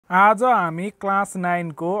आज हामी क्लास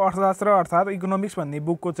 9 को अर्थशास्त्र अर्थात् इकोनोमिक्स भन्ने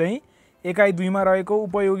बुकको चाहिँ एकाइ 2 मा रहेको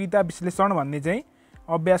उपयोगिता विश्लेषण भन्ने चाहिँ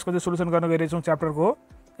अभ्यासको चाहिँ सोलुसन गर्न गइरहेछौँ च्याप्टरको।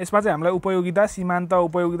 यसमा चाहिँ हामीलाई उपयोगिता, सीमान्त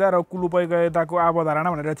उपयोगिता र कुल उपयोगिताको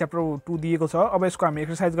अवधारणा भनेर च्याप्टर 2 दिएको छ। अब यसको हामी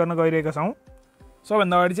एक्सरसाइज गर्न गइरहेका छौँ।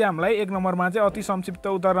 सबभन्दा अगाडि चाहिँ हामीलाई 1 नम्बरमा चाहिँ अति संक्षिप्त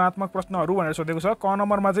उत्तरणात्मक प्रश्नहरू भनेर सोधेको छ। क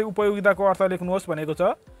नम्बरमा चाहिँ उपयोगिताको अर्थ लेख्नुहोस् भनेको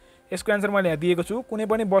छ। यसको एन्सर मैले यहाँ दिएको छु। कुनै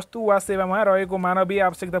पनि वस्तु वा सेवामा रहेको मानवीय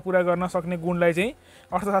आवश्यकता पूरा गर्न सक्ने गुणलाई चाहिँ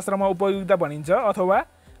अर्थशास्त्रमा उपयोगिता भनिन्छ, अथवा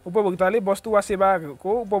उपभोक्ताले वस्तु वा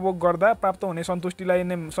सेवाको उपभोग गर्दा प्राप्त हुने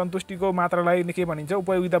सन्तुष्टिको मात्रालाई के भनिन्छ,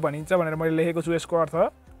 उपयोगिता भनिन्छ भनेर मैले लेखेको छु यसको अर्थ।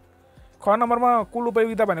 ख नम्बरमा कुल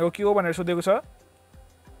उपयोगिता भनेको के हो भनेर सोधेको छ।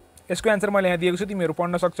 यसको एन्सर मैले यहाँ दिएको छु, तिमीहरू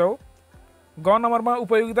पढ्न सक्छौ। ग नम्बरमा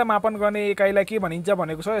उपयोगिता मापन गर्ने एकाइलाई के भनिन्छ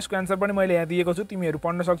भनेको छ। यसको एन्सर पनि मैले यहाँ दिएको छु, तिमीहरू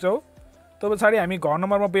पढ्न सक्छौ। त्यो पछाडि हामी घ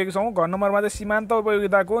नम्बरमा पुगेको छौँ। घ नम्बरमा चाहिँ सीमान्त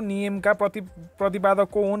उपयोगिताको नियमका प्रतिपादक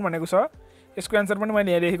को हुन् भनेको छ। यसको एन्सर पनि मैले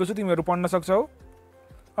यहाँ लेखेको छु, तिमीहरू पढ्न सक्छौ।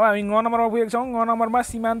 अब हामी ङ नम्बरमा पुगेको छौँ। ङ नम्बरमा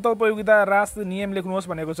सीमान्त उपयोगिता ह्रास नियम लेख्नुहोस्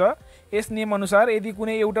भनेको छ। यस नियम अनुसार यदि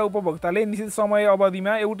कुनै एउटा उपभोक्ताले निश्चित समय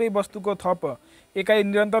अवधिमा एउटै वस्तुको थप एकाइ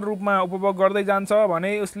निरन्तर रूपमा उपभोग गर्दै जान्छ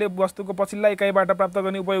भने उसले वस्तुको पछिल्ला एकाइबाट प्राप्त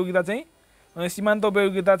गर्ने उपयोगिता चाहिँ सीमान्त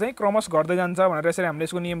उपयोगिता चाहिँ क्रमशः घट्दै जान्छ भनेर यसरी हामीले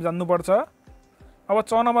यसको नियम जान्नुपर्छ। अब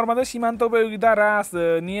च नम्बरमा चाहिँ सीमान्त उपयोगिता ह्रास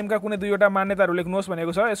नियमका कुनै दुईवटा मान्यताहरू लेख्नुहोस्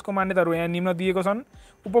भनेको छ। यसको मान्यताहरू यहाँ निम्न दिएको छन्।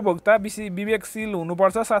 उपभोक्ता विवेकशील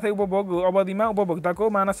हुनुपर्छ, साथै उपभोग अवधिमा उपभोक्ताको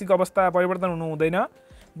मानसिक अवस्था परिवर्तन हुनु हुँदैन।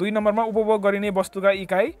 2 नम्बरमा उपभोग गरिने वस्तुका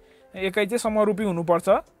एकाइ चाहिँ समरूपी हुनुपर्छ।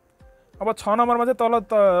 अब 6 नम्बरमा चाहिँ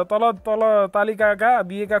तल तालिकाका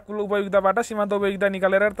दिएका कुल उपयोगिताबाट सीमान्त उपयोगिता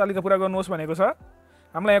निकालेर तालिका पुरा गर्नुहोस् भनेको छ।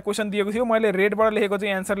 हामीलाई यहाँ क्वेसन दिएको थियो, मैले रेडबाट लेखेको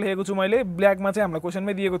चाहिँ एन्सर लेखेको छु। मैले ब्ल्याकमा चाहिँ हामीलाई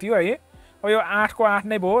क्वेसनमै दिएको थियो है। अब यो 8 को 8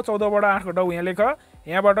 नै भयो। 14बाट 8 घटाउ यहाँ लेख,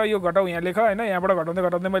 यहाँबाट यो घटाउ यहाँ लेख होइन। यहाँबाट घटाउँदै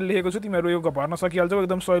घटाउँदै मैले लेखेको छु, तिमीहरू यो भर्न सकिहाल्छौ,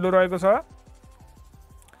 एकदम सजिलो रहेको छ।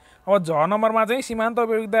 अब झ नम्बरमा चाहिँ सीमान्त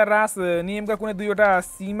उपयोगिता ह्रास नियमका कुनै दुईवटा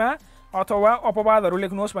सीमा अथवा अपवादहरू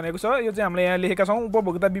लेख्नुहोस् भनेको छ। यो चाहिँ हामीले यहाँ लेखेका छौँ।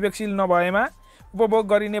 उपभोक्ता विवेकशील नभएमा, उपभोग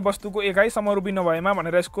गरिने वस्तुको एकाइ समरूपी नभएमा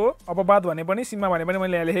भनेर यसको अपवाद भने पनि सीमा भने पनि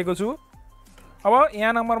मैले यहाँ लेखेको छु। अब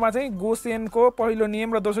यहाँ नम्बरमा चाहिँ गोसेनको पहिलो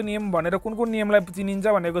नियम र दोस्रो नियम भनेर कुन कुन नियमलाई चिनिन्छ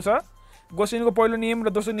भनेको छ। गोसेनको पहिलो नियम र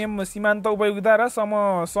दोस्रो नियम सीमान्त उपयोगिता र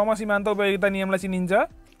समसीमान्त उपयोगिता नियमलाई चिनिन्छ।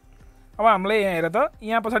 अब हामीले यहाँ हेर त,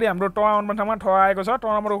 यहाँ पछाडि हाम्रो ट नम्बर ठाउँमा ठ आएको छ। ट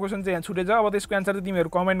नम्बरको क्वेसन चाहिँ यहाँ छुटेछ। अब त्यसको एन्सर चाहिँ तिमीहरू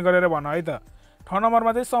कमेन्ट गरेर भन है त। ठ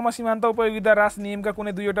नम्बरमा चाहिँ समसीमान्त उपयोगिता ह्रास नियमका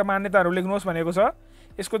कुनै दुईवटा मान्यताहरू लेख्नुहोस् भनेको छ।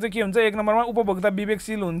 यसको चाहिँ के हुन्छ, 1 नम्बरमा उपभोक्ता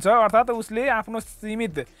विवेकशील हुन्छ, अर्थात् उसले आफ्नो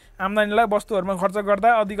सीमित आम्दानीलाई वस्तुहरूमा खर्च गर्दा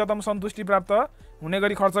अधिकतम सन्तुष्टि प्राप्त हुने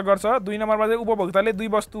गरी खर्च गर्छ। 2 नम्बरमा चाहिँ उपभोक्ताले दुई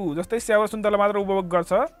वस्तु जस्तै स्याउ र सुन्तला मात्र उपभोग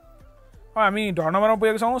गर्छ। हामी ढ नम्बरमा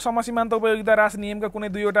पुगेको छौँ। समसीमान्त उपयोगिता ह्रास नियमका कुनै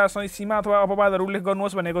दुईवटा सीमा अथवा अपवादहरू उल्लेख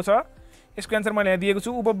गर्नुहोस् भनेको छ। यसको एन्सर मैले यहाँ दिएको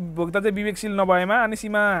छु। उपभोक्ता चाहिँ विवेकशील नभएमा अनि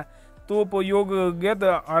सीमा तोप योगगत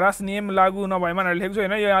ह्रास नियम लागू नभएमा भनेर लेखेको छु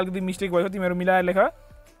होइन। यो अलिकति मिस्टेक भयो, तिमीहरू मिलाएर लेख।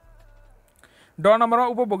 ड नम्बरमा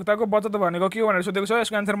उपभोक्ताको बचत भनेको के हो भनेर सोधेको छ।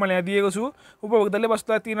 यसको एन्सर मैले यहाँ दिएको छु। उपभोक्ताले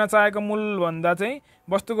वस्तुलाई तिर्न चाहेको मूल्यभन्दा चाहिँ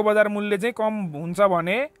वस्तुको बजार मूल्य चाहिँ कम हुन्छ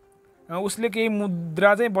भने उसले केही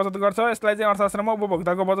मुद्रा चाहिँ बचत गर्छ। यसलाई चाहिँ अर्थशास्त्रमा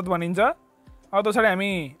उपभोक्ताको बचत भनिन्छ। अब पछाडि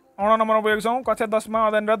हामी 8 नम्बरमा पुगेको छौँ। कक्षा 10 मा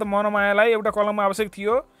अध्ययनरत मनमायालाई एउटा कलम आवश्यक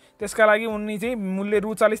थियो। त्यसका लागि उनी चाहिँ मूल्य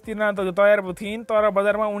रु 40 तिर्न तयार थिइन्, तर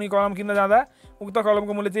बजारमा उनी कलम किन्न जाँदा उक्त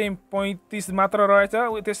कलमको मूल्य चाहिँ 35 मात्र रहेछ।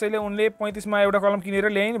 त्यसैले उनले 35 मा एउटा कलम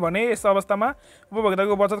किनेर ल्याइन् भने यस अवस्थामा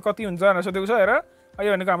उपभोक्ताको बचत कति हुन्छ भनेर सोधेको छ। हेर,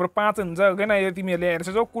 यो भनेको हाम्रो 5 हुन्छ होइन। यो तिमीहरूले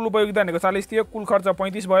हेर्छौ। कुल उपयोगिता भनेको 40 थियो, कुल खर्च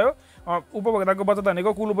 35 भयो। उपभोक्ताको बचत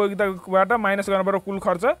भनेको कुल उपयोगिताबाट माइनस गर्नुपर्यो कुल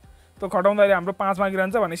खर्च। त्यो घटाउँदाखेरि हाम्रो 5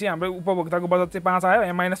 मागिरहन्छ भनेपछि हाम्रो उपभोक्ताको बचत चाहिँ 5 आयो।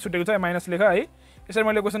 यहाँ माइनस छुटेको छ, यहाँ माइनस लेख है। यसरी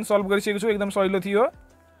मैले क्वेसन सल्भ गरिसकेको छु, एकदम सजिलो थियो।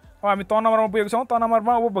 अब हामी त नम्बरमा पुगेको छौँ। त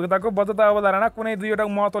नम्बरमा उपभोक्ताको बचत अवधारणा कुनै दुईवटा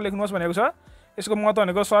महत्त्व लेख्नुहोस् भनेको छ। यसको महत्त्व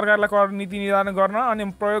भनेको सरकारलाई कर नीति निर्धारण गर्न अनि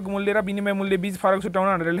प्रयोग मूल्य र विनिमय मूल्य बीच फरक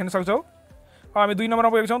छुट्याउन भनेर लेख्न सक्छौ। अब हामी 2 नम्बरमा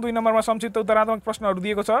पुगेको छौँ। 2 नम्बरमा संक्षिप्त उत्तरात्मक प्रश्नहरू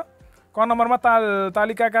दिएको छ। क नम्बरमा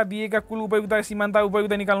तालिकाका दिएका कुल उपयोगिता सीमान्त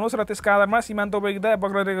उपयोगिता निकाल्नुहोस् र त्यसका आधारमा सीमान्त उपयोगिता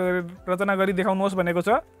रचना गरी देखाउनुहोस् भनेको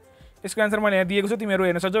छ। यसको एन्सर मैले यहाँ दिएको छु, तिमीहरू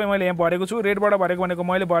हेर्न सक्छौ। मैले यहाँ भरेको छु। रेडबाट भरेको भनेको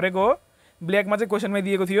मैले भरेको हो, ब्ल्याकमा चाहिँ क्वेसनमै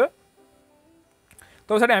दिएको थियो।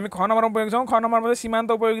 त्यो पछाडि हामी ख नम्बरमा पुगेको छौँ। ख नम्बरमा चाहिँ सीमान्त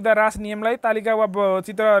उपयोगिता ह्रास नियमलाई तालिका वा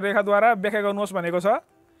चित्ररेखाद्वारा व्याख्या गर्नुहोस् भनेको छ।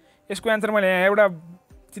 यसको एन्सर मैले यहाँ एउटा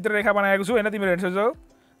चित्ररेखा बनाएको छु होइन, तिमीहरू हेर्न सक्छौ।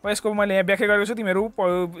 अब यसको मैले यहाँ व्याख्या गरेको छु, तिमीहरू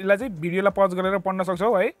यसलाई चाहिँ भिडियोलाई पज गरेर पढ्न सक्छौ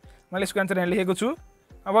है। मैले यसको एन्सर यहाँ लेखेको छु।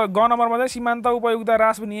 अब ग नम्बरमा चाहिँ सीमान्त उपयोगिता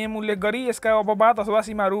ह्रास नियम उल्लेख गरी यसका अपवाद अथवा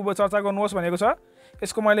सीमाहरू चर्चा गर्नुहोस् भनेको छ।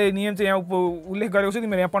 यसको मैले नियम चाहिँ यहाँ उल्लेख गरेको छु,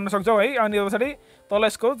 तिमीहरू यहाँ पढ्न सक्छौ है। अनि पछाडि तल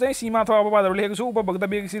यसको चाहिँ सीमा अथवा अपवादहरू लेखेको छु। उपभोक्ता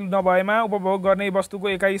विवेकशील नभएमा, उपभोग गर्ने वस्तुको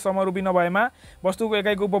एकाइ समरूपी नभएमा, वस्तुको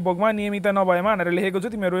एकाइको उपभोगमा नियमितता नभएमा भनेर लेखेको छु,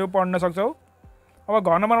 तिमीहरू यो पढ्न सक्छौ। अब घ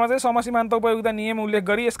नम्बरमा चाहिँ समसीमान्त उपयोगिता नियम उल्लेख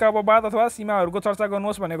गरी यसका अपवाद अथवा सीमाहरूको चर्चा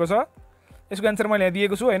गर्नुहोस् भनेको छ। यसको एन्सर मैले यहाँ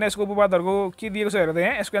दिएको छु हैन। यसको उपवादहरूको के दिएको छ हेर त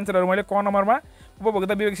यहाँ। यसको एन्सरहरू मैले क नम्बरमा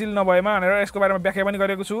उपभोक्ता विवेकशील नभएमा भनेर यसको बारेमा व्याख्या पनि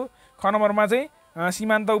गरेको छु। ख नम्बरमा चाहिँ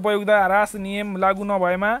सीमान्त उपयोगिता ह्रास नियम लागू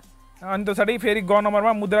नभएमा, अनि पछाडि फेरि ग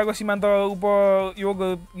नम्बरमा मुद्राको सीमान्त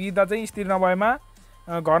उपयोगिता चाहिँ स्थिर नभएमा,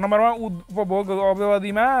 घ नम्बरमा उपभोग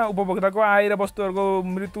अवधिमा उपभोक्ताको आय र वस्तुहरूको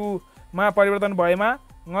मृत्युमा परिवर्तन भएमा,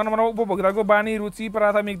 ग नम्बरमा उपभोक्ताको बानी रुचि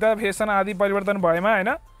प्राथमिकता फेसन आदि परिवर्तन भएमा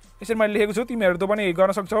हैन। यसरी मैले लेखेको छु, तिमीहरू त पनि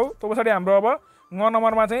गर्न सक्छौ। त्यो पछाडि हाम्रो अब ग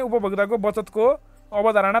नम्बरमा चाहिँ उपभोक्ताको बचतको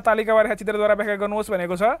अवधारणा तालिकावार रेखाचित्रद्वारा व्याख्या गर्नुहोस्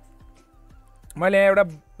भनेको छ। मैले यहाँ एउटा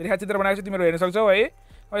रेखाचित्र बनाएको छु, तिमीहरू हेर्न सक्छौ है।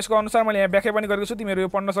 यसको अनुसार मैले यहाँ व्याख्या पनि गरेको छु, तिमीहरू यो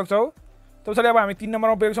पढ्न सक्छौ। त्यो पछाडि अब हामी 3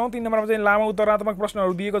 नम्बरमा पुगेको छौँ। 3 नम्बरमा चाहिँ लामो उत्तरात्मक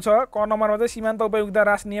प्रश्नहरू दिएको छ। क नम्बरमा चाहिँ सीमान्त उपयोगिता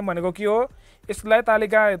ह्रास नियम भनेको के हो, यसलाई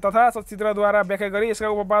तालिका तथा चित्रद्वारा व्याख्या गरी यसका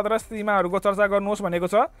उपवाद र सीमाहरूको चर्चा गर्नुहोस् भनेको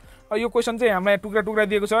छ। यो क्वेसन चाहिँ हामीलाई टुक्रा टुक्रा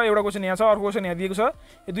दिएको छ। एउटा क्वेसन यहाँ छ, अर्को क्वेसन यहाँ दिएको छ।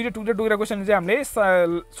 यो दुईवटा टुक्रा टुक्रा क्वेसन चाहिँ हामीले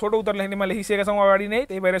छोटो उत्तर लेख्नेमा लेखिसकेका छौँ अगाडि नै,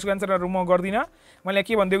 त्यही भएर यसको एन्सरहरू म गर्दिनँ। मैले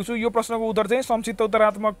के भनिदिएको छु, यो प्रश्नको उत्तर चाहिँ संक्षिप्त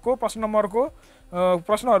उत्तरात्मकको प्रश्न नम्बरको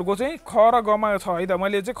प्रश्नहरूको चाहिँ ख र गमा छ है त।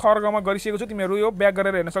 मैले चाहिँ ख र गमा गरिसकेको छु, तिमीहरू यो ब्याक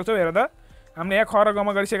गरेर हेर्न सक्छौ। हेर त हामीले यहाँ ख र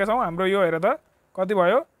गमा गरिसकेका छौँ। हाम्रो यो हेर त कति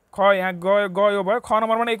भयो, ख यहाँ गयो भयो। ख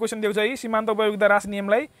नम्बरमा नै एक क्वेसन दिएको छ है, सीमान्त उपयोगिता ह्रास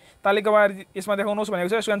नियमलाई तालिकावार यसमा देखाउनुहोस् भनेको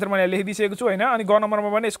छ। यसको एन्सर मैले लेखिदिइसकेको छु हैन। अनि ग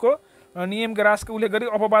नम्बरमा पनि यसको नियमको ह्रासको उल्लेख गरी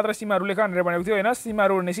अपवाद र सीमाहरू लेख भनेर भनेको थियो हैन।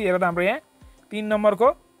 सीमाहरू भनेपछि हेर त हाम्रो यहाँ 3 नम्बरको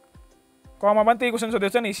कमा पनि त्यही क्वेसन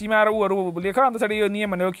सोधेको छ नि, सीमा र उहरू लेख। अन्त पछाडि यो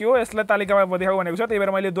नियम भनेको के हो, यसलाई तालिकामा देखाऊ भनेको छ, त्यही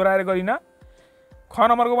भएर मैले दोहोऱ्याएर गरिनँ। ख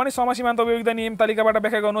नम्बरको पनि समसीमान्त उपयोगिता नियम तालिकाबाट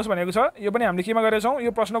व्याख्या गर्नुहोस् भनेको छ। यो पनि हामीले केमा गरेका छौँ,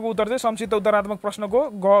 यो प्रश्नको उत्तर चाहिँ संक्षिप्त उत्तरात्मक प्रश्नको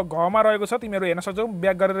घमा रहेको छ, तिमीहरू हेर्न सक्छौ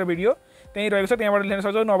ब्याक गरेर भिडियो त्यहीँ रहेको छ, त्यहाँबाट लेख्न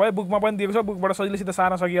सक्छौ। नभए बुकमा पनि दिएको छ, बुकबाट सजिलैसित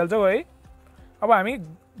सार्न सकिहाल्छौ है। अब हामी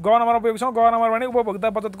ग नम्बरमा पुगेको छौँ। ग नम्बरमा पनि उपभोक्ता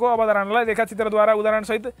बचतको अवधारणालाई रेखाचित्रद्वारा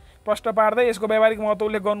उदाहरणसहित प्रश्न पार्दै यसको व्यावहारिक महत्त्व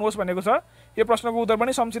उल्लेख गर्नुहोस् भनेको छ। यो प्रश्नको उत्तर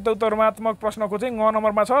पनि संक्षिप्त उत्तरात्मक प्रश्नको चाहिँ ग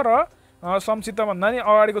नम्बरमा छ र संक्षिप्त भन्दा नि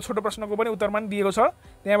अगाडिको छोटो प्रश्नको पनि उत्तरमा पनि दिएको छ,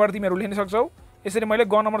 त्यहाँबाट तिमीहरू लेख्न सक्छौ। यसरी मैले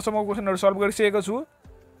ग नम्बरसम्मको क्वेसनहरू सल्भ गरिसकेको छु।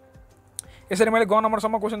 यसरी मैले ग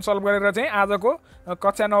नम्बरसम्म क्वेसन सल्भ गरेर चाहिँ आजको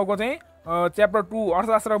कक्षा 9 को चाहिँ च्याप्टर 2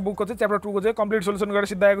 अर्थशास्त्र बुकको चाहिँ च्याप्टर 2 को चाहिँ कम्प्लिट सोल्युसन गरेर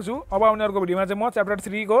सिद्धाएको छु। अब आउने अर्को भिडियोमा चाहिँ म च्याप्टर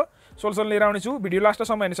 3 को सोल्युसन लिएर आउने छु। भिडियो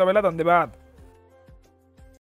लास्टसम्म हेर्ने सबैलाई धन्यवाद।